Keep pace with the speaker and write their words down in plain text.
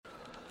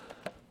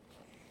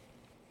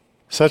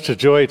Such a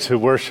joy to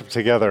worship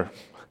together.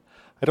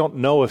 I don't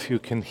know if you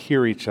can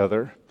hear each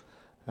other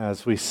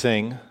as we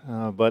sing,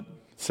 but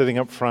sitting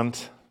up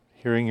front,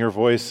 hearing your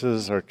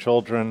voices, our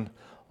children,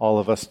 all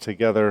of us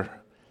together,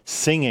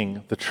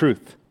 singing the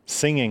truth,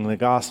 singing the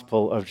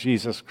gospel of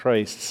Jesus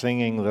Christ,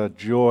 singing the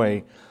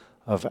joy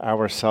of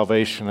our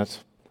salvation.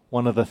 It's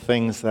one of the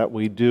things that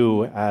we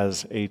do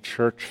as a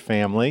church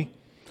family.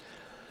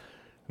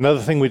 Another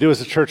thing we do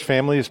as a church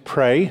family is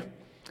pray.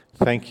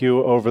 Thank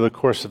you over the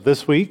course of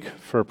this week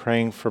for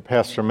praying for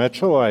Pastor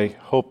Mitchell. I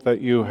hope that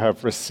you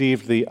have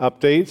received the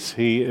updates.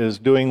 He is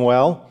doing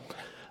well.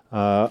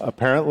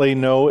 Apparently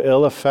no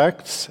ill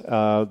effects,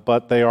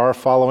 but they are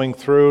following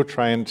through,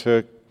 trying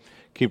to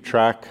keep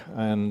track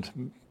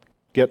and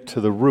get to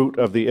the root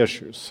of the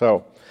issues.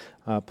 So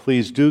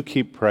please do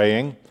keep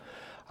praying.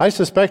 I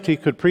suspect he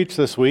could preach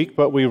this week,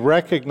 but we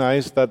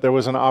recognized that there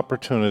was an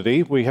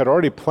opportunity. We had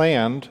already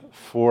planned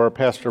for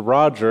Pastor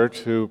Roger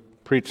to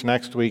preach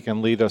next week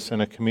and lead us in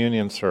a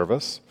communion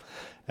service.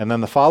 And then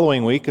the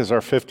following week is our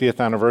 50th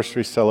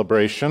anniversary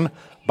celebration.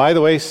 By the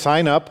way,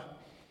 sign up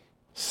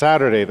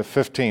Saturday the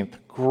 15th.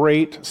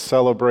 Great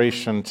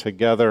celebration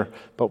together,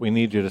 but we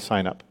need you to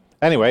sign up.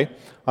 Anyway,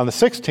 on the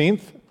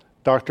 16th,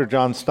 Dr.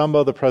 John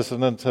Stumbo, the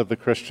president of the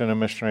Christian and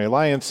Missionary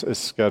Alliance, is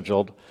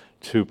scheduled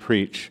to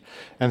preach.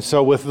 And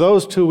so with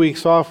those 2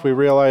 weeks off, we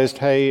realized,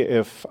 hey,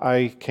 if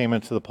I came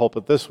into the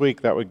pulpit this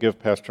week, that would give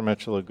Pastor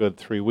Mitchell a good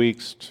 3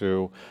 weeks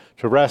to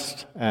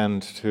rest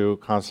and to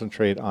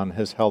concentrate on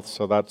his health.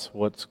 So that's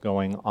what's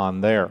going on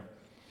there.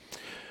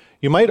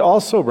 You might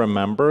also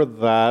remember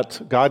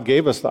that God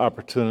gave us the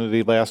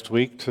opportunity last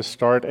week to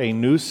start a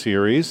new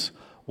series,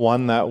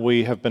 one that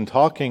we have been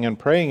talking and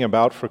praying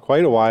about for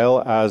quite a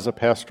while as a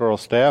pastoral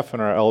staff,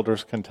 and our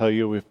elders can tell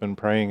you we've been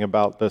praying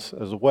about this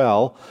as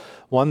well.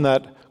 One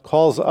that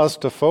calls us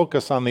to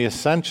focus on the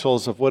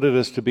essentials of what it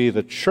is to be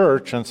the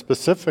church, and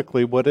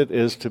specifically what it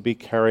is to be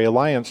Carey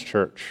Alliance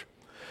Church.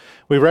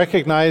 We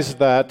recognize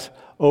that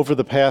over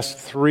the past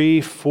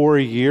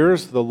 3-4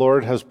 years, the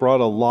Lord has brought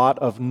a lot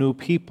of new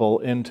people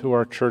into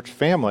our church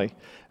family,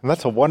 and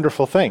that's a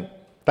wonderful thing.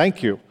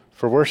 Thank you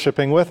for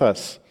worshiping with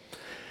us.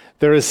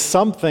 There is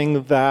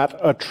something that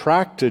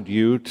attracted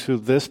you to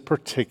this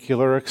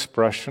particular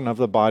expression of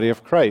the body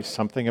of Christ,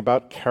 something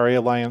about Carey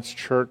Alliance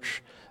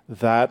Church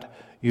that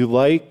you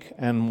like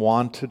and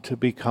wanted to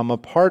become a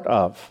part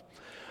of.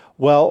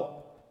 Well,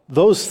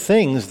 those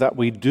things that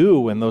we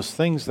do and those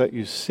things that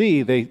you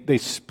see, they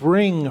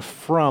spring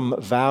from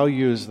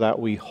values that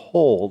we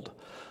hold,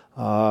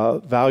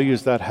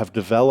 values that have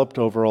developed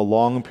over a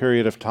long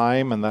period of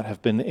time and that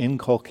have been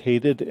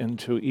inculcated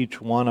into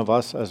each one of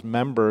us as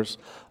members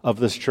of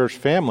this church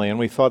family. And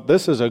we thought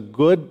this is a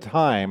good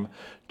time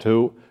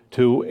to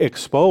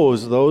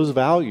expose those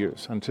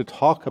values and to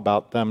talk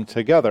about them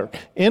together.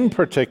 In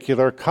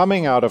particular,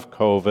 coming out of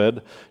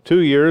COVID,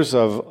 2 years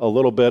of a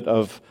little bit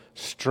of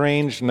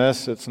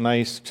strangeness, it's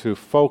nice to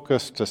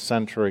focus, to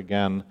center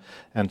again,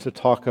 and to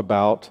talk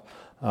about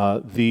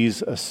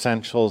these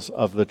essentials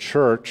of the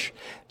church,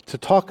 to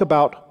talk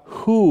about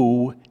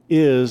who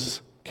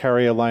is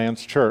Carey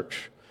Alliance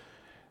Church.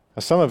 Now,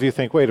 some of you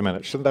think, wait a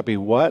minute, shouldn't that be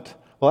what?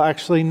 Well,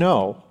 actually,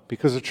 no,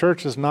 because a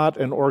church is not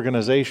an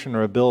organization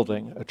or a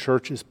building. A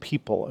church is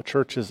people. A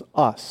church is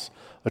us.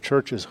 A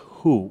church is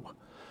who.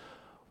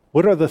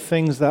 What are the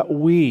things that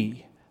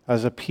we,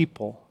 as a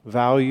people,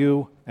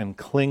 value and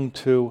cling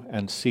to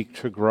and seek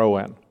to grow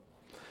in?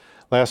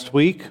 Last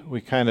week,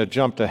 we kind of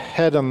jumped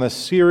ahead on this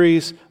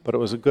series, but it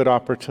was a good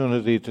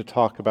opportunity to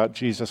talk about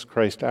Jesus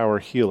Christ, our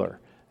healer,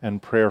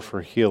 and prayer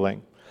for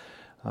healing.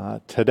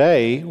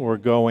 Today, we're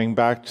going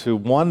back to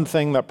one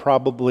thing that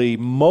probably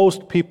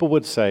most people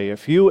would say.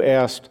 If you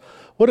asked,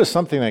 what is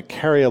something that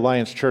Carey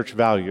Alliance Church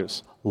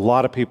values? A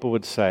lot of people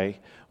would say,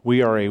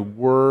 we are a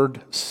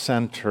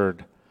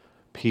word-centered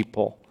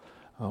people.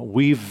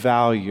 We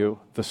value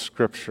the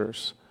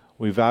Scriptures.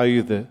 We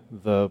value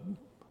the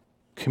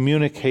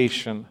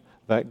communication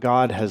that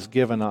God has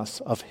given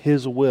us of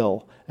His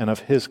will and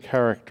of His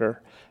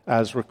character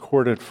as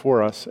recorded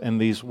for us in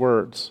these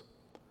words.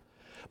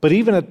 But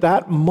even at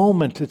that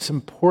moment, it's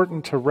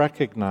important to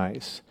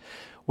recognize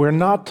we're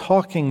not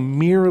talking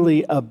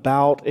merely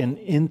about an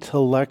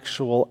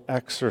intellectual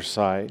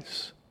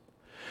exercise.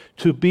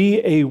 To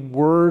be a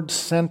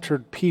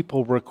word-centered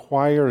people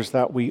requires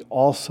that we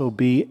also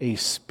be a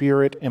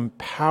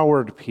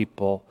spirit-empowered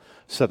people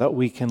so that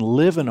we can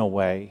live in a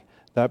way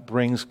that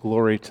brings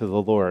glory to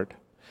the Lord.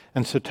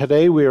 And so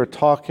today we are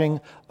talking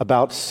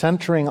about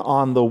centering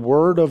on the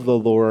word of the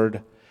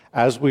Lord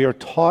as we are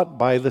taught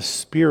by the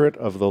Spirit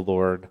of the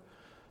Lord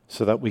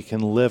so that we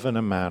can live in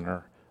a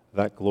manner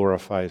that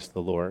glorifies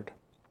the Lord.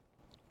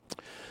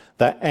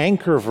 The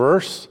anchor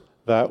verse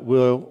that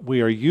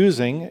we are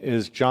using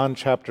is John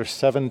chapter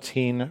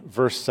 17,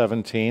 verse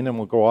 17, and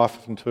we'll go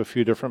off into a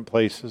few different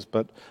places,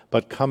 but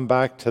come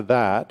back to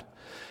that.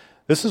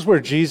 This is where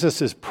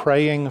Jesus is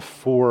praying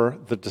for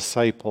the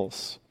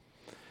disciples.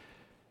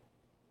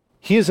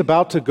 He is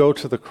about to go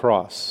to the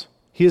cross.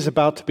 He is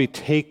about to be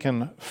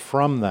taken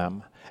from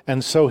them.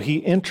 and so he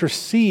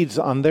intercedes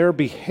on their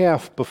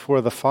behalf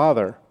before the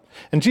Father.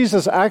 And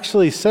Jesus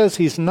actually says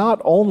he's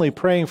not only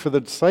praying for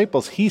the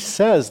disciples, he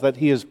says that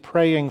he is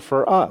praying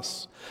for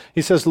us.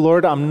 He says,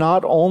 Lord, I'm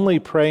not only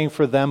praying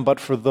for them,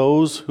 but for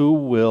those who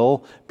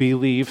will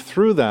believe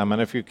through them.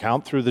 And if you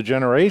count through the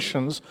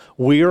generations,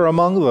 we are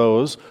among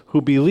those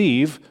who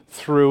believe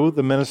through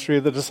the ministry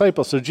of the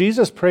disciples. So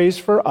Jesus prays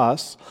for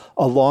us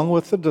along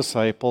with the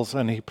disciples,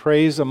 and he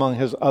prays among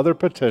his other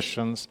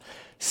petitions,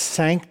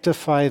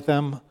 sanctify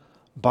them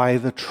by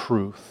the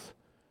truth.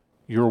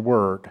 Your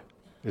word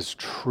is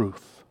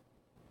truth.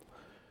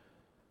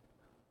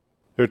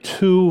 There are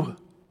two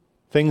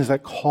things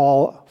that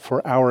call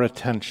for our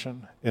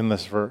attention in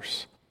this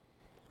verse.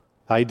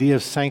 The idea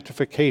of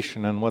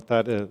sanctification and what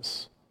that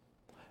is,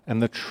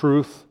 and the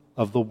truth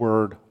of the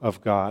Word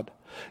of God.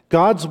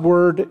 God's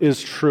Word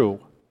is true.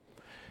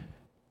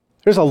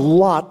 There's a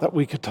lot that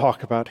we could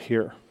talk about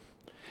here.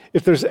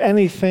 If there's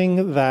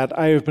anything that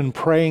I have been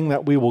praying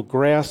that we will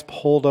grasp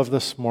hold of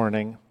this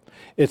morning,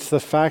 it's the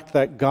fact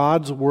that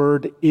God's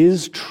Word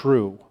is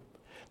true,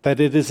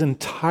 that it is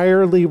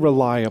entirely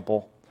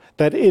reliable,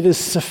 that it is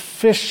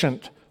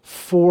sufficient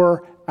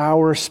for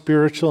our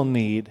spiritual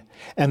need,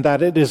 and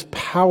that it is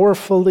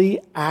powerfully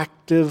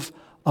active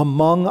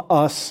among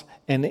us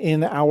and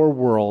in our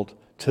world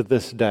to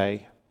this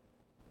day.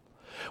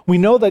 We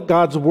know that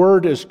God's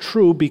word is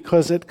true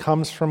because it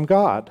comes from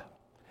God,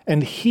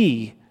 and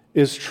He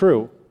is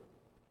true.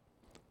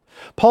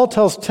 Paul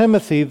tells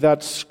Timothy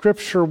that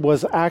Scripture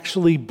was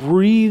actually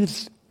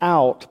breathed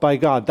out by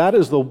God. That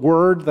is the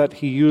word that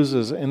he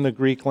uses in the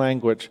Greek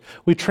language.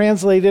 We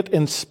translate it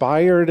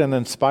inspired, and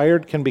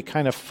inspired can be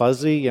kind of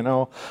fuzzy. You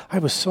know, I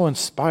was so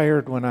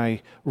inspired when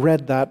I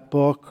read that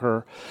book,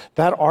 or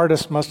that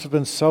artist must have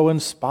been so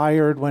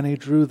inspired when he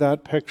drew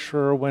that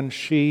picture, or when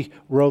she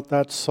wrote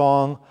that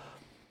song.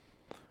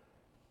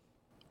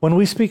 When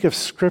we speak of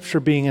Scripture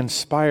being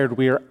inspired,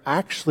 we are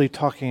actually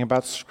talking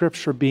about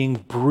Scripture being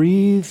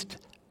breathed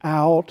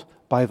out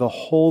by the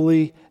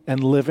holy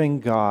and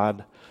living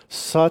God,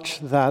 such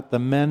that the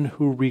men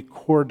who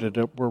recorded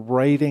it were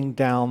writing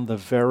down the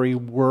very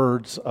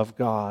words of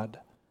God.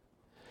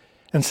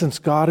 And since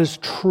God is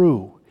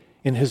true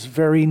in his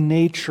very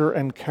nature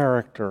and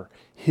character,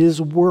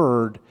 his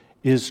word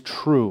is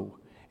true.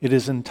 It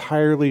is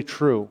entirely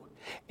true.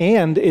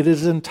 And it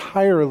is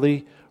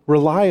entirely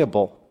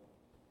reliable.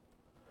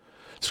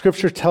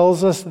 Scripture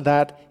tells us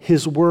that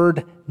his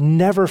word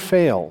never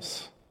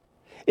fails.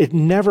 It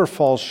never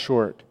falls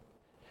short.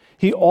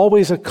 He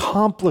always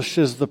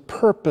accomplishes the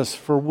purpose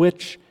for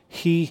which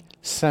he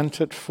sent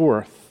it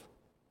forth.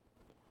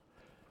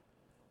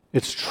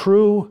 It's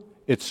true,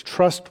 it's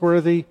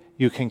trustworthy,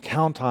 you can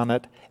count on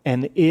it,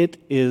 and it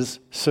is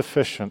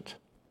sufficient.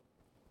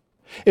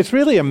 It's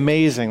really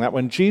amazing that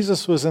when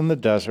Jesus was in the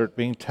desert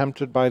being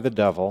tempted by the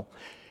devil,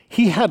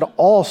 he had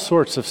all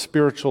sorts of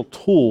spiritual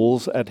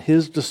tools at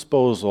his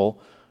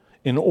disposal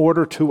in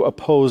order to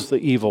oppose the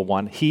evil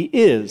one. He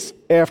is,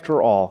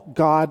 after all,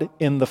 God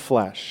in the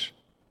flesh.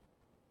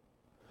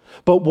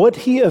 But what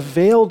he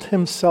availed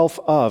himself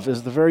of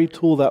is the very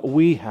tool that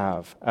we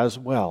have as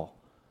well,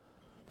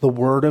 the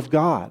Word of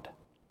God.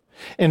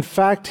 In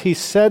fact, he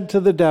said to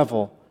the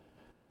devil,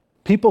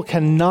 people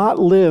cannot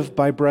live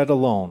by bread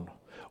alone.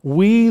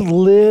 We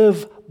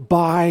live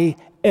by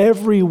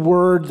every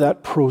word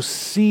that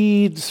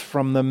proceeds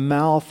from the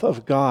mouth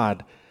of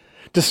God,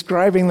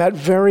 describing that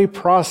very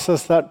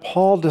process that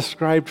Paul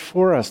described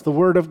for us. The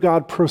word of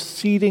God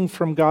proceeding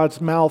from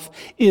God's mouth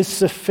is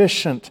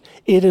sufficient.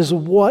 It is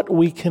what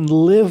we can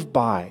live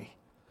by.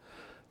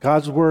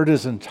 God's word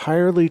is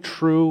entirely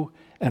true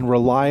and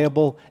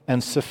reliable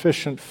and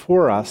sufficient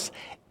for us,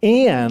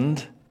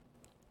 and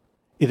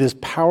it is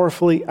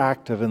powerfully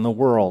active in the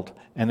world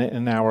and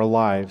in our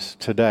lives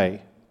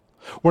today.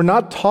 We're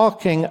not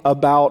talking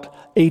about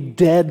a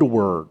dead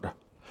word.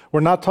 We're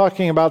not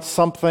talking about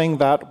something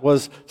that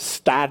was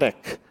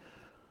static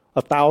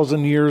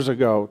 1,000 years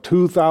ago,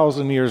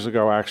 2,000 years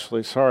ago,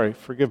 actually. Sorry,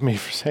 forgive me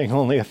for saying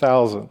only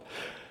 1,000.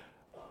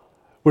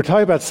 We're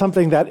talking about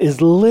something that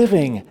is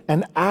living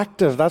and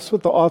active. That's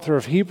what the author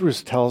of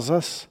Hebrews tells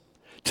us.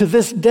 To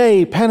this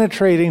day,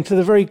 penetrating to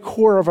the very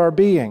core of our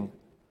being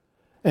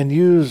and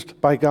used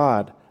by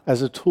God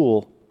as a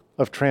tool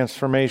of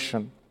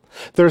transformation.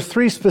 There are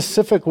three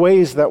specific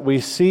ways that we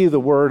see the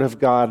Word of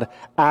God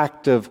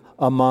active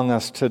among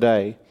us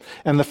today.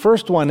 And the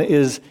first one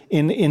is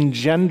in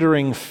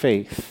engendering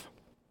faith.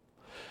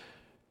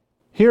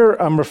 Here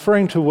I'm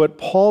referring to what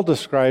Paul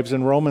describes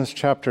in Romans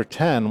chapter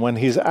 10 when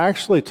he's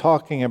actually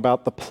talking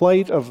about the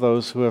plight of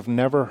those who have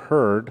never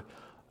heard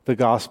the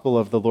gospel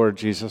of the Lord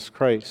Jesus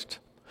Christ.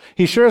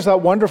 He shares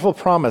that wonderful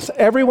promise.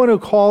 Everyone who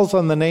calls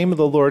on the name of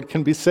the Lord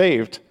can be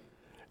saved.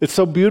 It's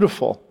so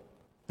beautiful,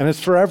 and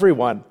it's for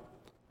everyone.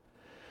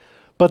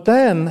 But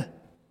then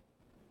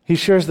he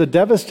shares the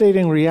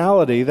devastating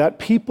reality that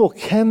people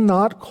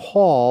cannot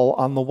call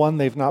on the one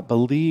they've not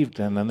believed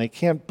in, and they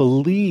can't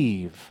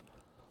believe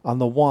on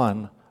the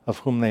one of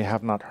whom they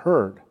have not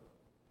heard.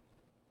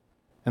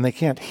 And they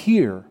can't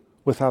hear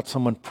without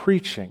someone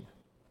preaching.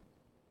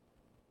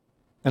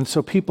 And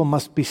so people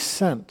must be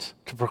sent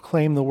to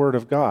proclaim the word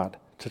of God,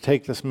 to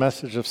take this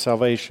message of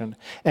salvation.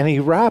 And he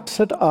wraps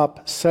it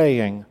up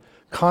saying,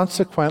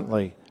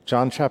 consequently,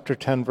 John chapter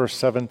 10, verse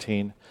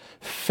 17,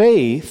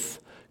 faith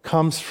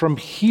comes from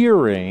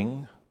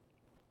hearing,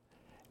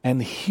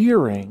 and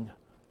hearing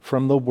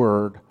from the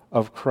word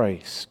of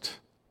Christ.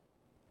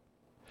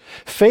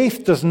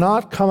 Faith does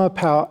not come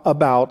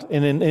about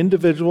in an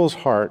individual's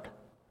heart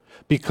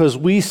because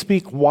we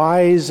speak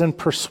wise and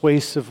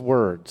persuasive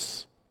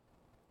words.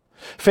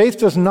 Faith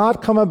does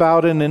not come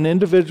about in an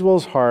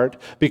individual's heart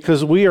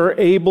because we are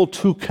able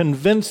to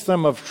convince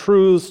them of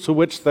truths to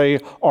which they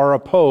are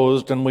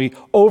opposed and we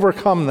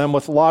overcome them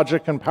with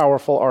logic and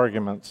powerful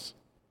arguments.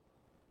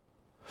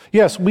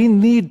 Yes, we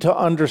need to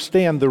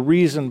understand the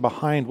reason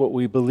behind what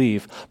we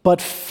believe, but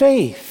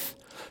faith,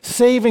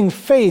 saving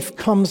faith,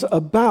 comes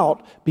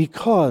about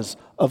because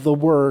of the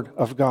Word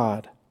of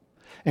God.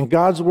 And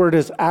God's Word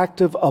is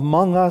active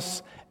among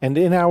us and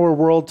in our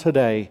world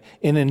today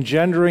in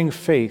engendering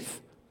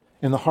faith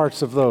in the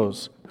hearts of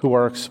those who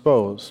are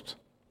exposed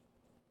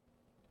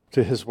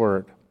to His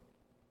Word.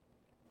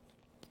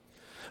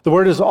 The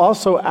Word is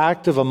also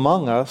active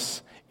among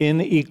us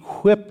in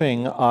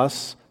equipping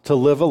us to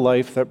live a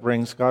life that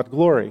brings God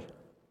glory.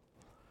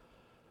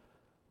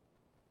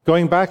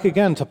 Going back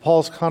again to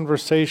Paul's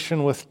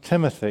conversation with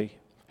Timothy,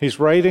 he's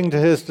writing to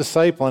his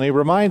disciple, and he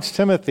reminds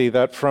Timothy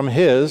that from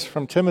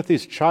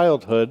Timothy's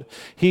childhood,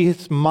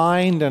 his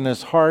mind and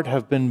his heart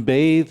have been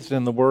bathed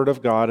in the Word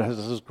of God as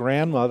his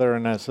grandmother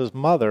and as his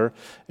mother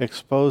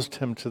exposed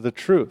him to the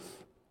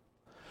truth.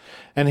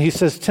 And he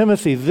says,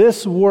 Timothy,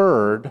 this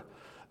Word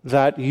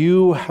that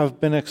you have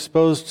been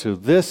exposed to,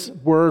 this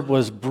Word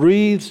was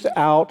breathed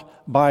out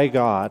by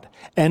God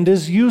and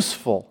is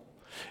useful.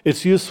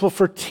 It's useful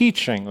for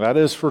teaching, that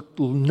is, for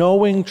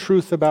knowing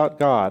truth about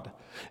God.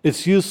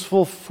 It's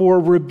useful for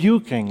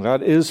rebuking,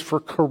 that is, for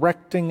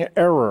correcting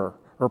error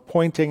or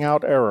pointing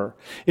out error.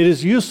 It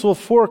is useful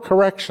for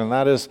correction,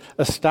 that is,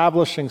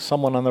 establishing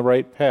someone on the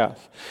right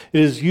path.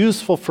 It is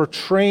useful for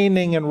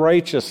training in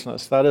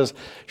righteousness, that is,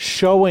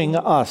 showing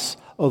us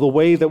the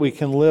way that we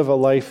can live a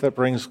life that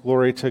brings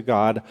glory to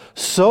God,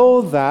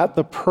 so that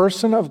the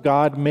person of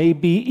God may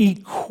be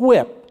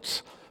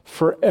equipped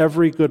for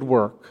every good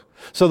work.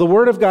 So the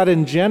Word of God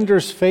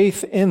engenders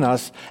faith in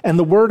us, and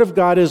the Word of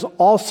God is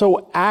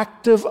also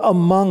active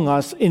among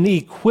us in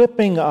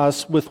equipping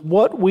us with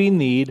what we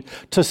need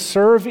to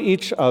serve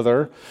each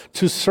other,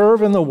 to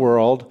serve in the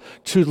world,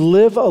 to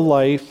live a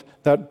life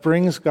that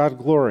brings God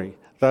glory,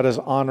 that is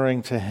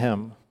honoring to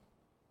Him.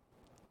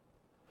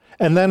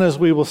 And then, as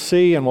we will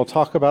see, and we'll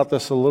talk about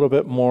this a little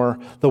bit more,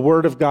 the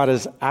Word of God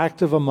is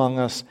active among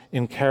us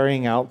in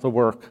carrying out the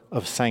work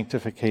of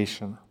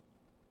sanctification.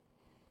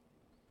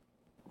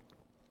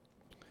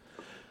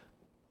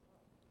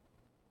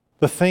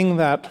 The thing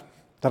that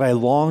I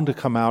long to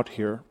come out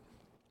here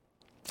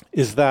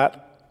is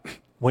that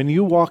when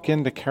you walk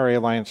into Cary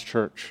Alliance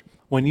Church,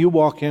 when you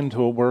walk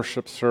into a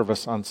worship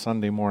service on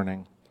Sunday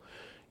morning,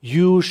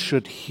 you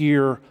should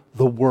hear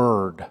the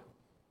Word.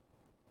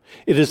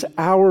 It is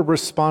our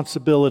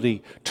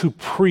responsibility to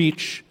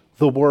preach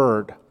the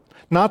Word,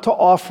 not to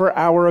offer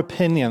our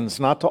opinions,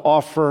 not to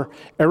offer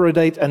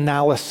erudite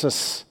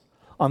analysis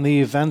on the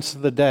events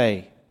of the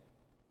day,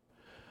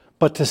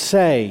 but to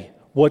say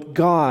what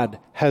God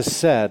has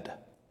said,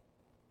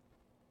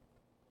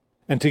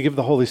 and to give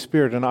the Holy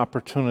Spirit an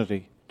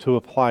opportunity to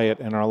apply it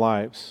in our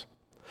lives.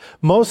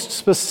 Most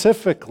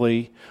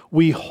specifically,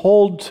 we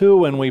hold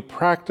to and we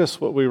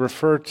practice what we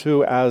refer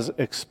to as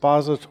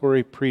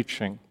expository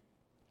preaching.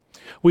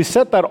 We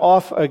set that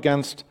off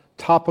against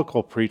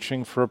topical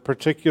preaching for a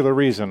particular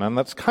reason, and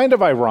that's kind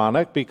of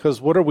ironic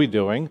because what are we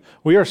doing?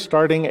 We are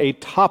starting a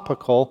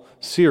topical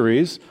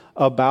series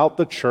about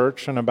the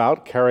church and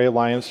about Cary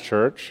Alliance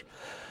Church.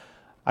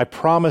 I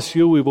promise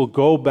you we will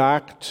go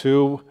back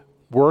to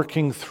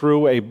working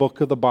through a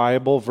book of the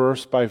Bible,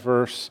 verse by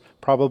verse,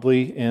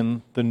 probably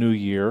in the new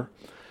year.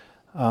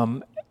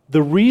 The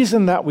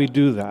reason that we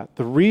do that,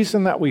 the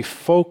reason that we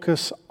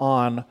focus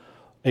on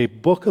a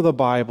book of the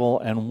Bible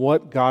and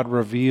what God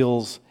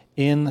reveals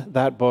in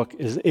that book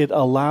is it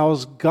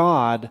allows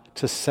God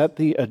to set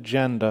the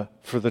agenda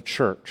for the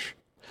church.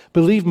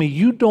 Believe me,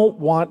 you don't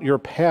want your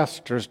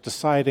pastors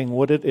deciding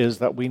what it is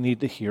that we need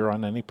to hear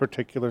on any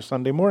particular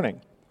Sunday morning.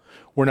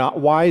 We're not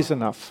wise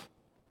enough.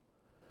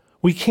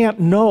 We can't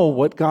know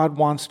what God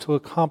wants to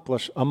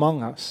accomplish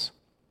among us.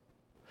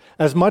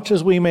 As much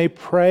as we may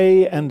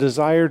pray and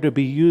desire to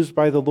be used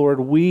by the Lord,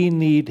 we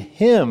need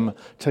Him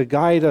to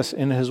guide us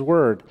in His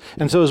Word.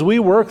 And so as we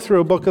work through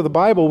a book of the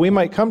Bible, we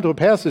might come to a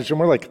passage and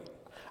we're like,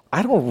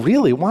 I don't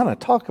really want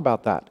to talk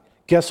about that.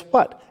 Guess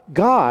what?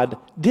 God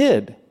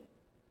did.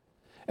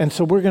 And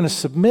so we're going to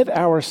submit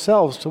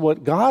ourselves to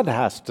what God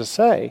has to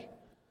say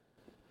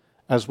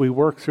as we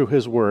work through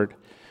His Word.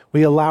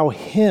 We allow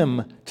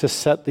Him to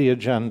set the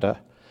agenda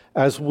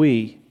as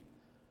we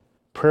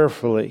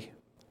prayerfully,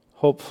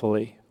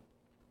 hopefully,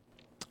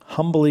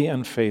 humbly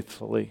and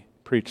faithfully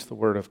preach the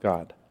Word of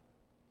God.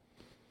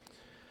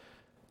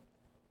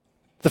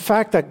 The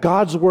fact that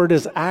God's Word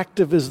is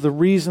active is the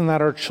reason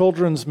that our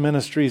children's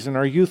ministries and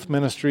our youth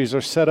ministries are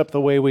set up the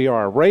way we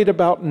are. Right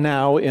about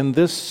now in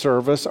this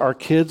service, our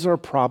kids are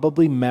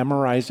probably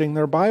memorizing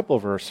their Bible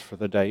verse for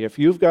the day. If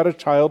you've got a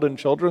child in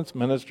children's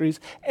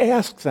ministries,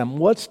 ask them,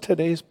 what's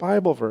today's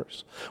Bible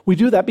verse? We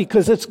do that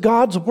because it's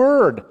God's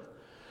Word.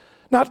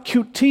 Not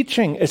cute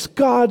teaching, it's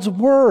God's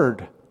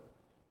Word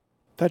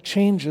that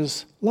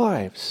changes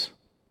lives.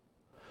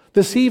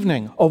 This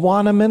evening,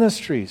 Awana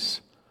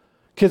Ministries.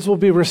 Kids will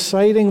be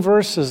reciting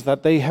verses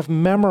that they have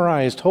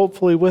memorized,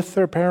 hopefully with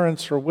their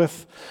parents or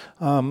with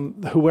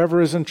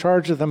whoever is in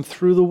charge of them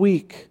through the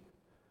week,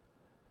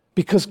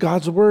 because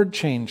God's Word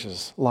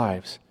changes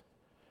lives.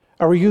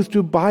 Our youth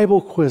do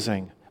Bible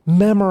quizzing,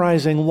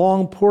 memorizing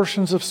long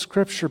portions of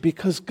Scripture,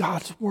 because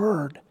God's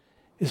Word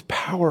is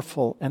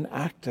powerful and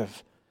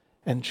active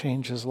and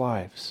changes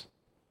lives.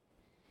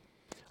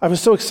 I was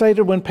so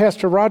excited when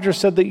Pastor Roger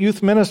said that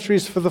youth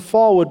ministries for the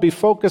fall would be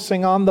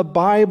focusing on the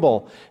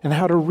Bible and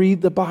how to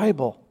read the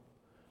Bible,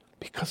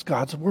 because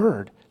God's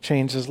Word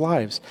changes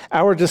lives.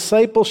 Our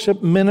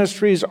discipleship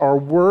ministries are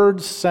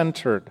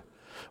word-centered.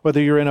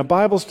 Whether you're in a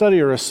Bible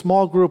study or a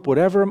small group,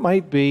 whatever it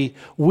might be,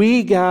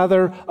 we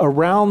gather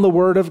around the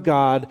Word of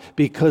God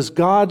because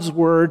God's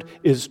Word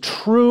is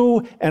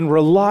true and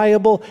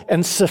reliable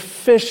and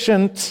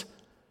sufficient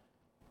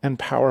and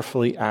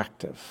powerfully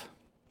active.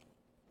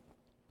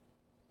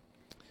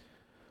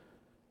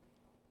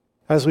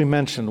 As we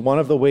mentioned, one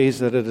of the ways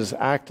that it is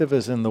active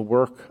is in the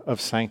work of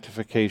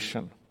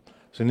sanctification.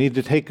 So we need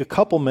to take a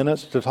couple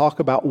minutes to talk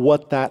about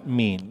what that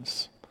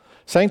means.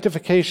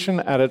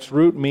 Sanctification at its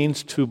root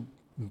means to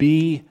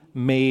be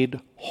made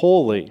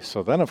holy.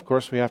 So then, of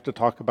course, we have to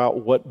talk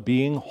about what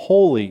being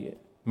holy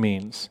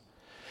means.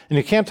 And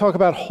you can't talk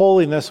about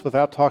holiness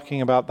without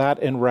talking about that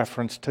in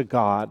reference to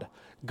God.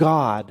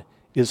 God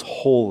is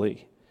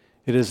holy.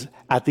 It is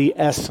at the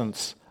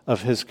essence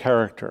of His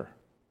character.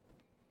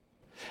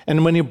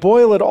 And when you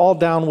boil it all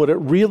down, what it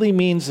really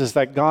means is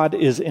that God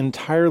is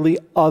entirely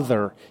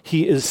other.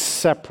 He is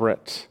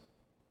separate.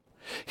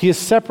 He is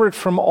separate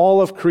from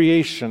all of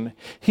creation.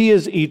 He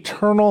is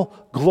eternal,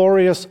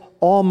 glorious,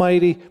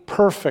 almighty,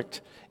 perfect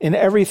in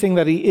everything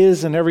that He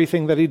is and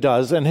everything that He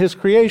does, and His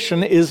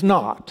creation is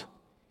not.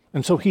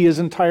 And so He is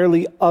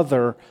entirely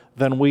other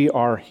than we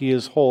are. He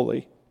is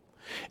holy.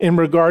 In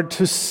regard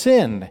to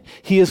sin,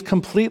 He is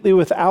completely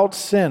without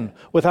sin,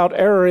 without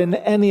error in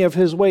any of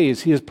His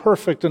ways. He is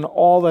perfect in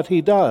all that He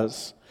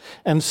does.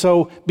 And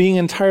so, being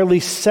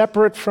entirely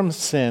separate from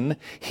sin,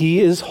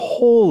 He is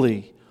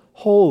holy,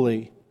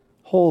 holy,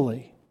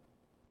 holy.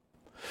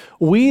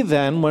 We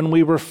then, when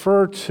we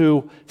refer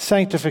to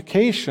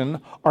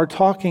sanctification, are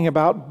talking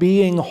about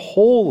being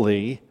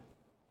holy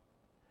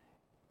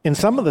in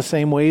some of the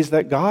same ways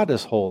that God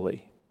is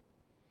holy,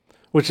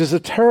 which is a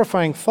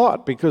terrifying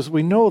thought because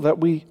we know that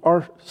we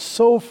are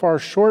so far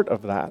short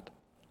of that.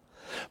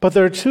 But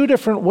there are two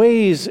different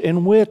ways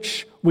in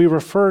which we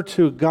refer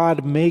to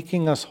God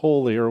making us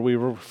holy, or we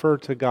refer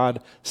to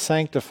God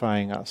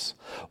sanctifying us.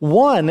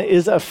 One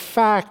is a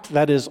fact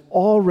that is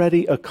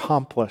already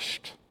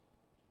accomplished.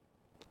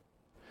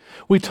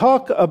 We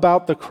talk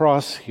about the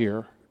cross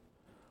here,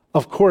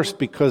 of course,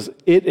 because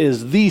it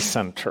is the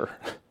center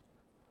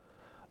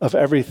of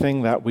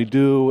everything that we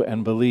do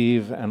and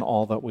believe and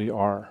all that we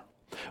are.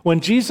 When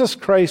Jesus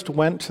Christ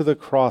went to the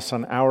cross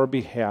on our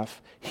behalf,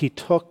 He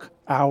took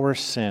our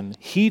sin.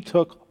 He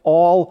took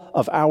all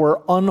of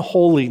our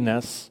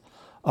unholiness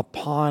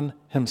upon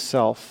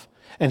Himself,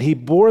 and He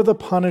bore the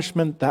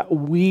punishment that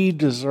we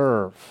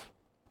deserve,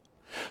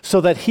 so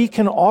that He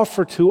can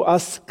offer to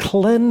us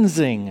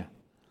cleansing,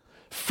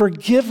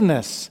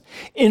 forgiveness.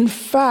 In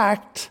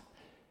fact,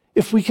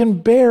 if we can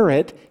bear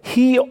it,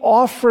 He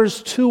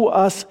offers to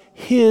us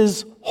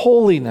His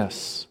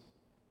holiness.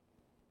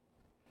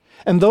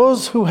 And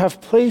those who have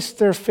placed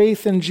their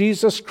faith in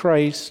Jesus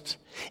Christ,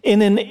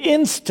 in an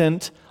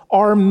instant,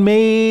 are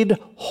made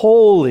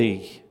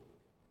holy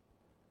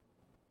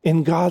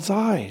in God's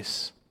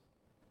eyes.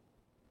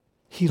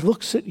 He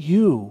looks at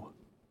you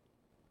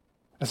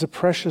as a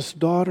precious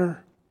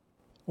daughter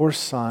or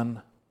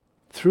son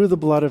through the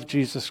blood of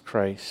Jesus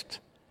Christ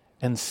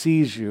and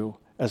sees you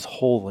as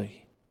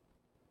holy.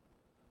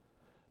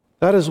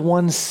 That is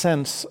one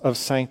sense of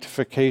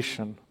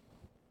sanctification.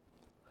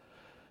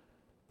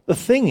 The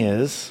thing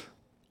is,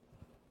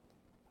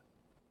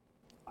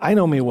 I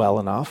know me well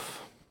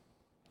enough.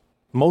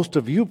 Most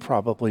of you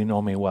probably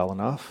know me well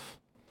enough.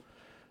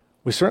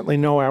 We certainly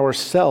know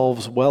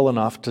ourselves well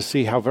enough to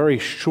see how very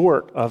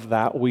short of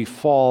that we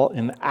fall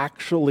in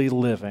actually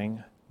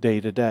living day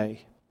to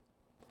day.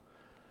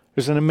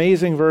 There's an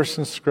amazing verse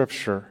in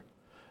Scripture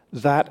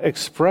that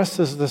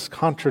expresses this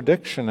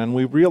contradiction, and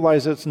we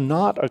realize it's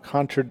not a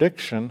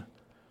contradiction.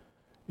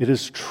 It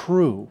is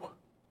true,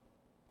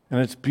 and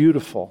it's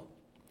beautiful.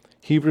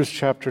 Hebrews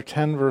chapter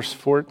 10, verse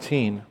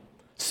 14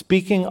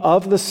 Speaking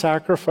of the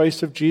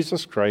sacrifice of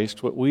Jesus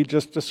Christ, what we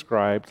just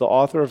described, the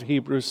author of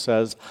Hebrews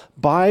says,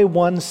 by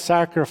one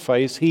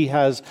sacrifice he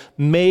has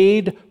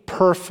made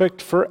perfect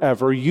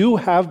forever. You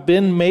have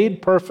been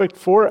made perfect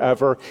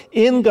forever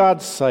in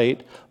God's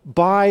sight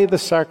by the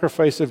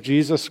sacrifice of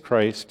Jesus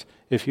Christ,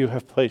 if you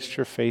have placed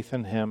your faith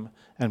in him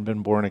and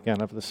been born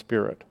again of the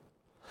Spirit.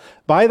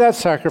 By that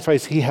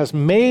sacrifice, he has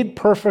made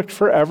perfect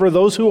forever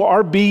those who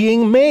are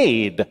being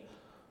made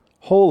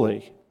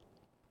holy.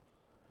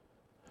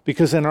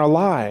 Because in our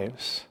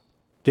lives,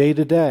 day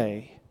to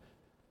day,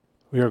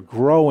 we are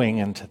growing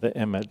into the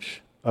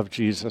image of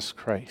Jesus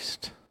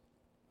Christ.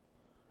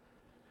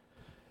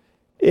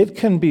 It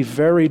can be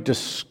very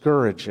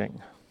discouraging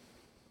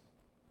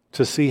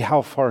to see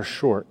how far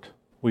short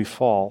we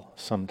fall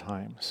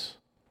sometimes.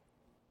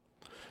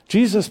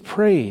 Jesus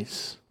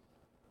prays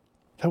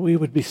that we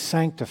would be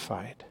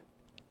sanctified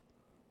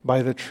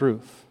by the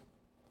truth.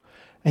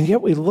 And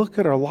yet we look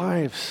at our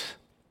lives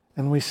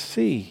and we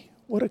see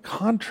what a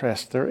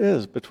contrast there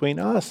is between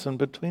us and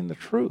between the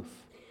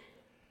truth.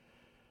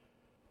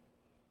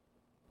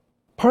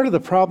 Part of the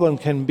problem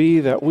can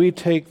be that we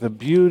take the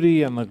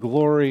beauty and the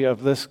glory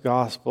of this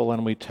gospel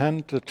and we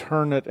tend to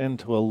turn it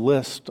into a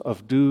list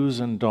of do's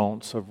and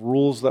don'ts, of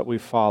rules that we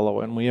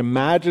follow. And we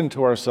imagine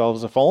to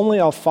ourselves, if only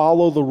I'll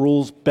follow the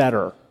rules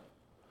better,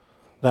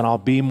 then I'll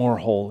be more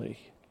holy.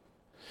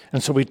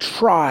 And so we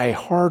try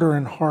harder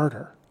and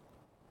harder.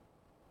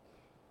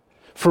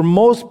 For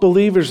most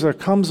believers, there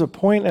comes a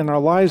point in our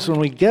lives when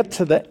we get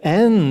to the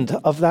end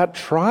of that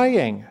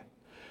trying,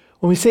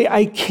 when we say,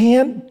 I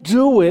can't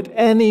do it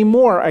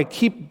anymore. I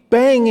keep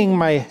banging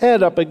my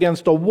head up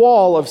against a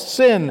wall of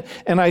sin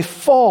and I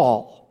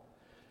fall.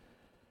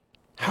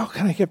 How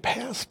can I get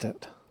past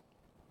it?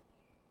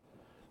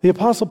 The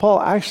Apostle Paul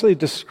actually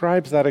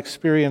describes that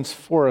experience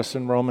for us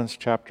in Romans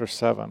chapter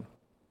 7.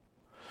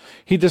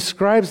 He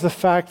describes the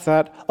fact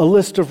that a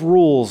list of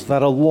rules,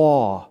 that a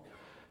law,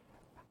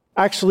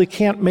 actually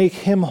can't make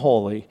him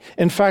holy.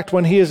 In fact,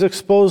 when he is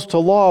exposed to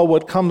law,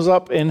 what comes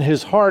up in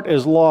his heart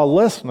is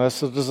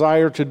lawlessness, a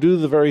desire to do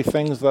the very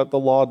things that the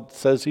law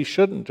says he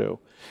shouldn't do.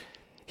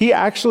 He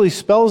actually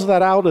spells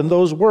that out in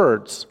those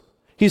words.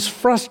 He's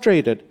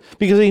frustrated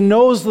because he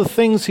knows the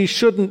things he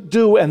shouldn't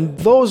do, and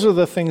those are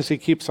the things he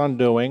keeps on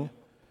doing.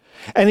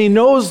 And he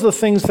knows the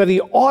things that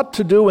he ought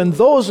to do, and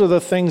those are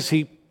the things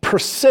he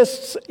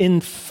persists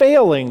in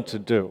failing to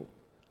do.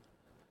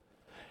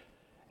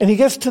 And he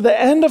gets to the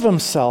end of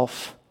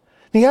himself,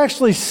 and he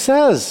actually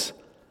says,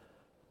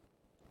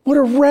 what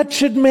a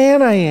wretched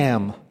man I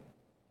am.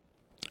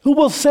 Who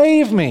will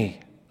save me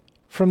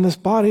from this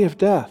body of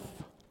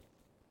death?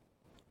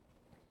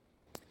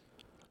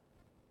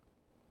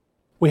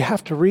 We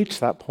have to reach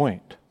that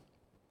point.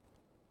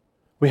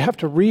 We have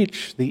to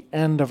reach the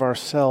end of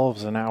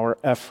ourselves and our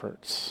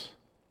efforts.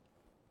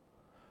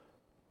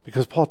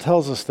 Because Paul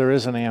tells us there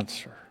is an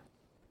answer.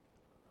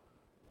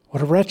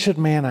 What a wretched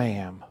man I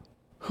am.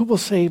 Who will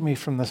save me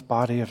from this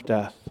body of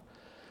death?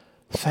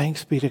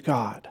 Thanks be to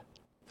God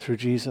through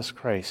Jesus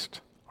Christ,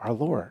 our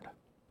Lord.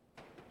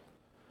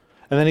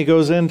 And then he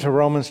goes into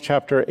Romans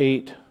chapter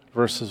 8,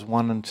 verses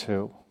 1 and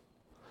 2.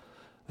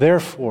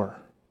 Therefore,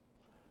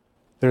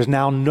 there's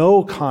now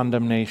no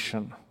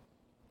condemnation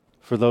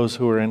for those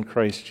who are in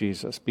Christ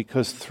Jesus,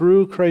 because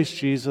through Christ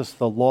Jesus,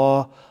 the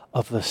law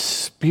of the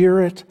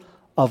Spirit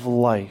of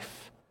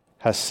life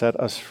has set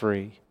us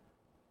free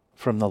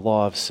from the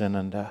law of sin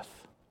and death.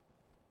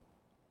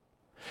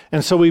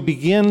 And so we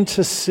begin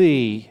to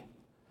see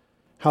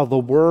how the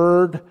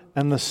Word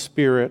and the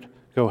Spirit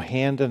go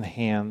hand in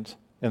hand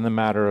in the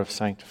matter of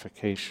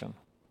sanctification.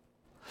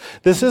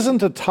 This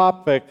isn't a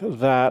topic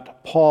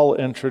that Paul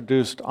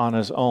introduced on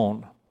his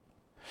own.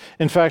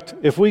 In fact,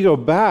 if we go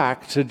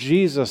back to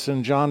Jesus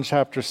in John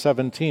chapter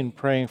 17,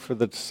 praying for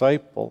the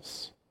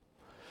disciples,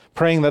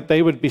 praying that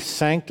they would be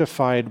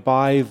sanctified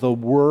by the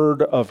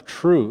word of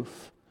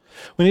truth,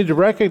 we need to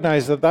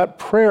recognize that that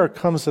prayer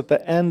comes at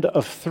the end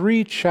of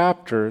 3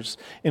 chapters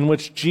in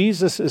which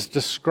Jesus is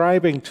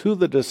describing to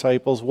the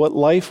disciples what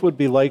life would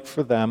be like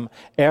for them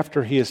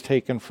after he is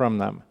taken from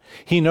them.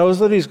 He knows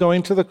that he's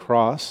going to the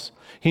cross.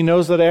 He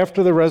knows that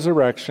after the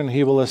resurrection,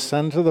 he will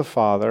ascend to the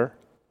Father.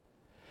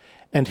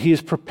 And he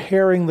is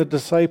preparing the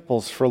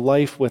disciples for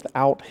life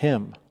without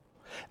him.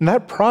 And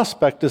that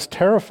prospect is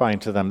terrifying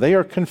to them. They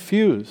are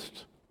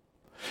confused.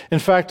 In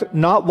fact,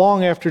 not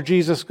long after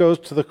Jesus goes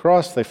to the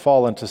cross, they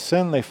fall into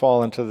sin, they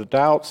fall into the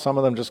doubt. Some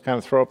of them just kind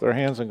of throw up their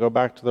hands and go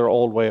back to their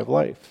old way of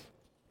life.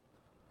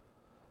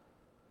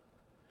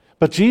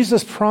 But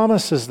Jesus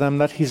promises them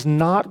that he's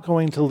not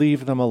going to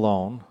leave them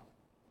alone.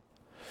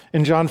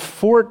 In John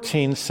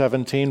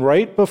 14:17,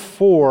 right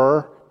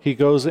before he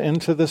goes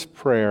into this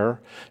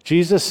prayer,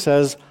 Jesus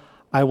says,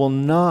 I will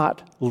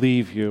not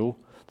leave you.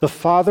 The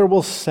Father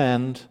will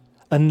send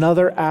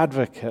another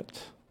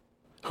advocate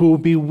who will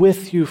be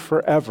with you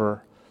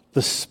forever,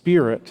 the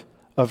Spirit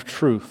of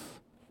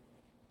truth.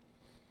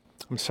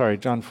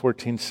 John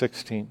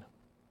 14:16.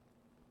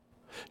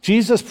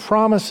 Jesus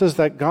promises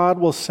that God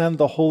will send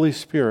the Holy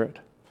Spirit.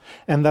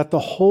 and that the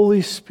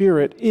Holy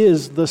Spirit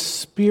is the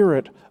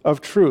Spirit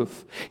of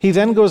truth. He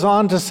then goes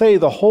on to say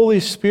the Holy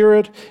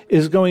Spirit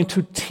is going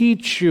to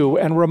teach you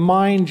and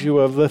remind you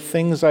of the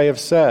things I have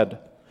said.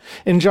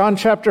 In John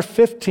chapter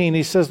 15,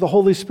 he says the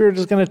Holy Spirit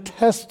is going to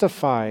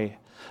testify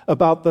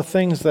about the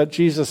things that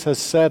Jesus has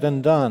said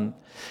and done.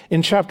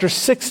 In chapter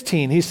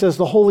 16, he says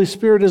the Holy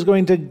Spirit is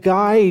going to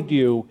guide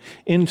you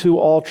into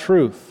all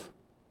truth.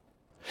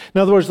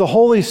 In other words, the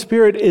Holy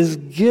Spirit is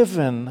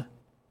given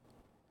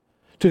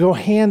to go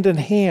hand in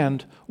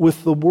hand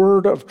with the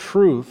word of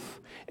truth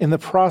in the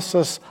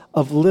process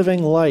of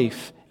living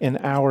life in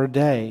our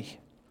day.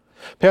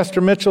 Pastor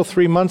Mitchell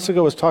 3 months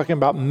ago was talking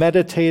about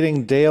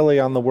meditating daily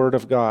on the Word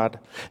of God.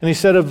 And he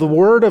said if the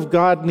Word of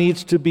God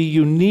needs to be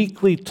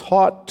uniquely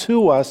taught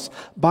to us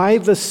by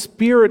the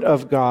Spirit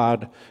of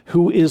God,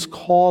 who is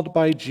called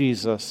by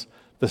Jesus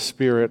the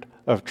Spirit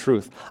of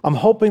truth. I'm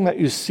hoping that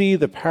you see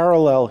the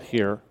parallel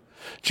here.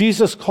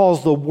 Jesus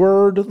calls the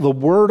Word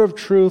of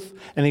truth,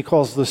 and he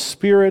calls the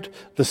Spirit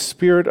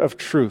of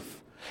truth.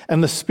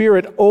 And the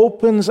Spirit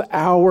opens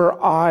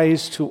our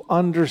eyes to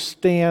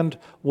understand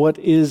what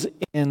is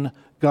in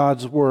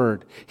God's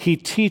Word. He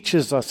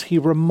teaches us, he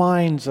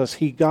reminds us,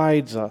 he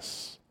guides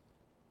us.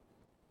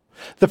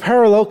 The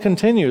parallel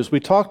continues. We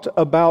talked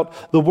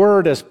about the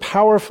Word as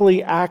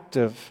powerfully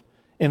active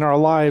in our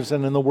lives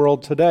and in the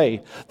world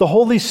today. The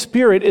Holy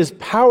Spirit is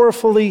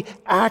powerfully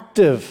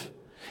active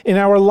in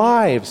our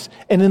lives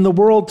and in the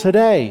world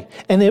today,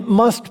 and it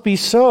must be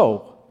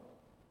so.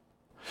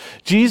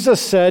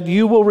 Jesus said,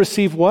 you will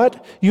receive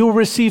what? You will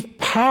receive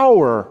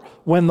power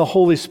when the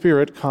Holy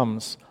Spirit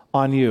comes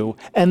on you,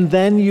 and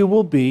then you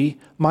will be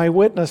my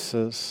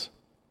witnesses.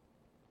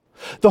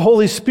 The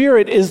Holy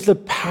Spirit is the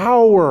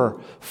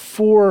power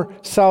for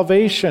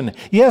salvation.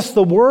 Yes,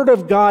 the Word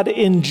of God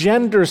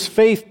engenders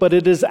faith, but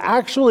it is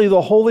actually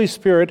the Holy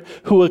Spirit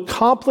who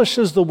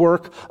accomplishes the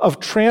work of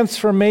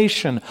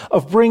transformation,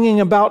 of bringing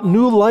about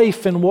new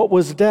life in what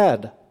was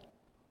dead.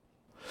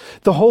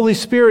 The Holy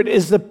Spirit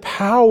is the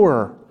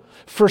power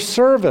for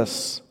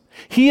service.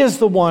 He is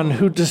the one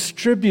who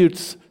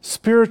distributes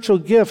spiritual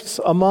gifts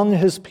among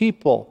his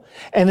people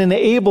and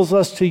enables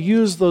us to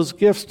use those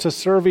gifts to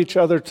serve each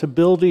other, to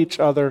build each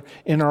other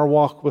in our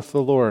walk with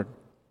the Lord.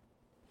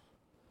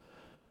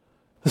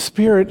 The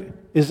Spirit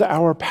is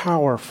our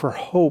power for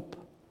hope,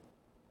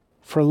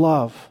 for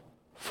love,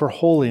 for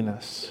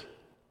holiness,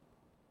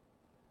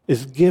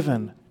 is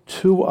given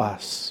to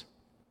us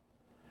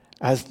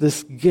as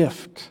this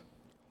gift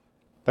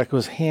that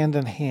goes hand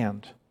in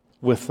hand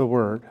with the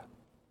Word.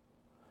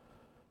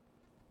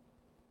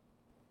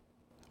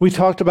 We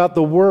talked about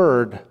the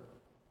Word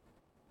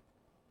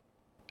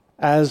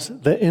as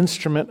the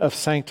instrument of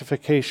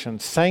sanctification.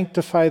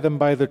 Sanctify them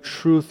by the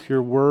truth.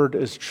 Your word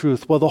is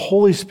truth. Well, the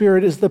Holy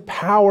Spirit is the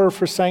power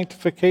for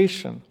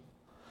sanctification.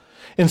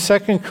 In 2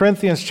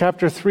 Corinthians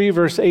chapter 3,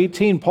 verse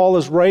 18, Paul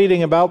is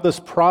writing about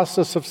this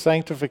process of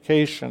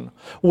sanctification,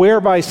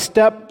 whereby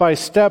step by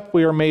step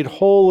we are made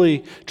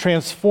holy,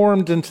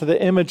 transformed into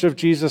the image of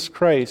Jesus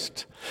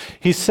Christ.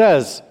 He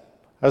says,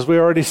 as we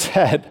already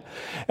said,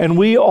 and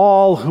we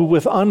all who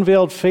with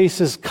unveiled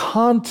faces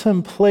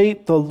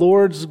contemplate the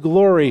Lord's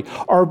glory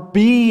are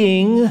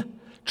being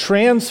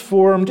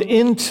transformed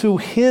into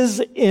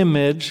his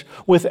image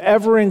with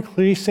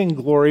ever-increasing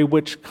glory,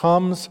 which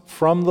comes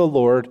from the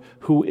Lord,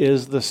 who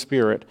is the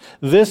Spirit.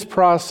 This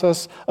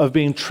process of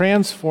being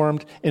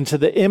transformed into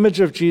the image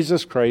of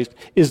Jesus Christ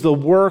is the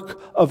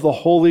work of the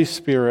Holy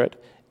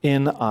Spirit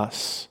in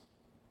us.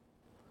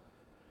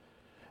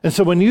 And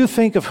so when you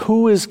think of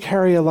who is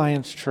Cary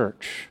Alliance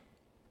Church,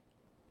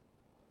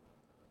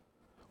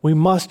 we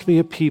must be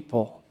a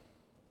people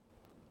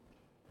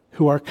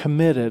who are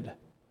committed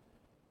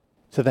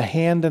to the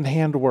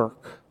hand-in-hand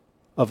work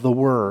of the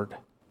Word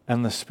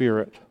and the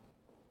Spirit.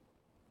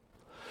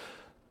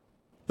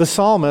 The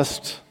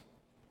psalmist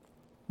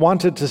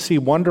wanted to see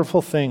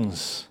wonderful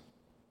things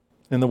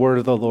in the Word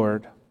of the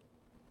Lord,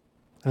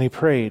 and he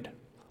prayed,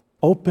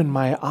 "Open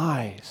my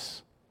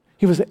eyes."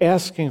 He was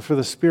asking for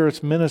the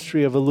Spirit's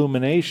ministry of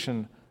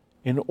illumination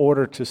in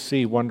order to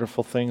see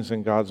wonderful things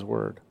in God's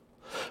Word.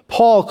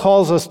 Paul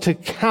calls us to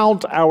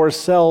count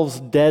ourselves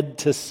dead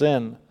to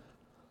sin.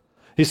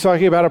 He's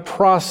talking about a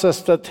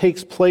process that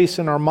takes place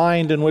in our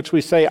mind in which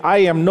we say, I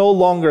am no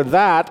longer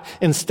that.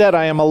 Instead,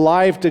 I am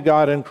alive to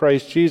God in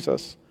Christ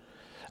Jesus.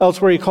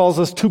 Elsewhere, he calls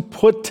us to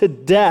put to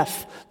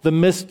death the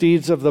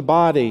misdeeds of the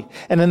body.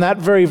 And in that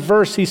very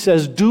verse, he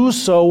says, do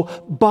so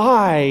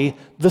by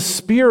the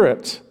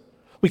Spirit.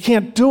 We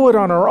can't do it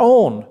on our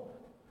own.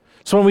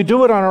 So when we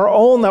do it on our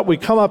own, that we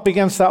come up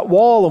against that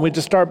wall and we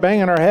just start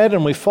banging our head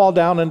and we fall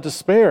down in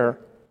despair.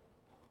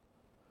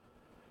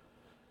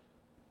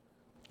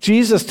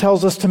 Jesus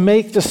tells us to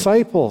make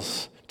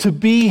disciples, to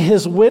be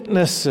his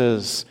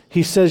witnesses.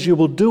 He says you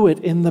will do it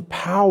in the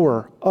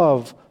power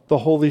of the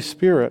Holy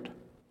Spirit.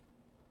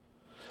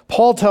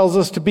 Paul tells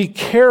us to be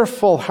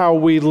careful how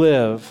we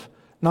live,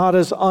 not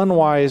as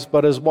unwise,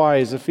 but as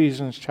wise.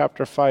 Ephesians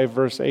chapter 5,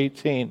 verse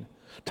 18.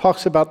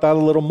 Talks about that a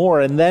little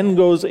more and then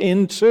goes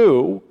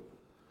into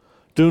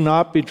Do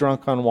not be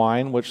drunk on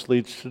wine, which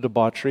leads to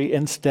debauchery.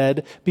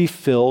 Instead, be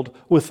filled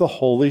with the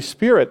Holy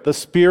Spirit. The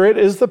Spirit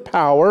is the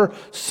power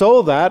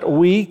so that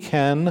we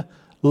can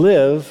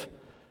live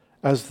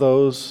as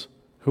those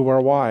who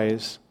are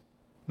wise,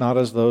 not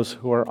as those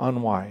who are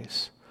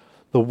unwise.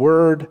 The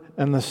Word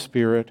and the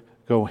Spirit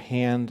go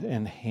hand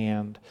in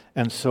hand.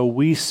 And so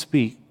we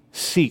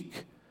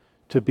seek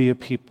to be a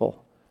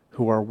people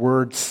who are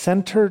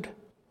Word-centered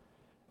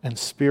and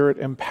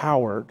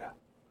Spirit-empowered,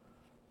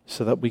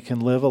 so that we can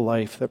live a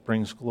life that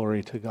brings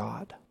glory to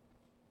God.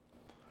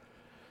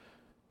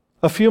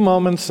 A few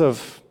moments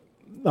of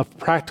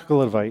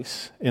practical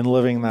advice in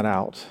living that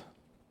out.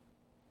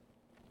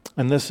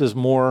 And this is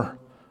more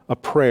a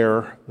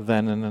prayer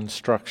than an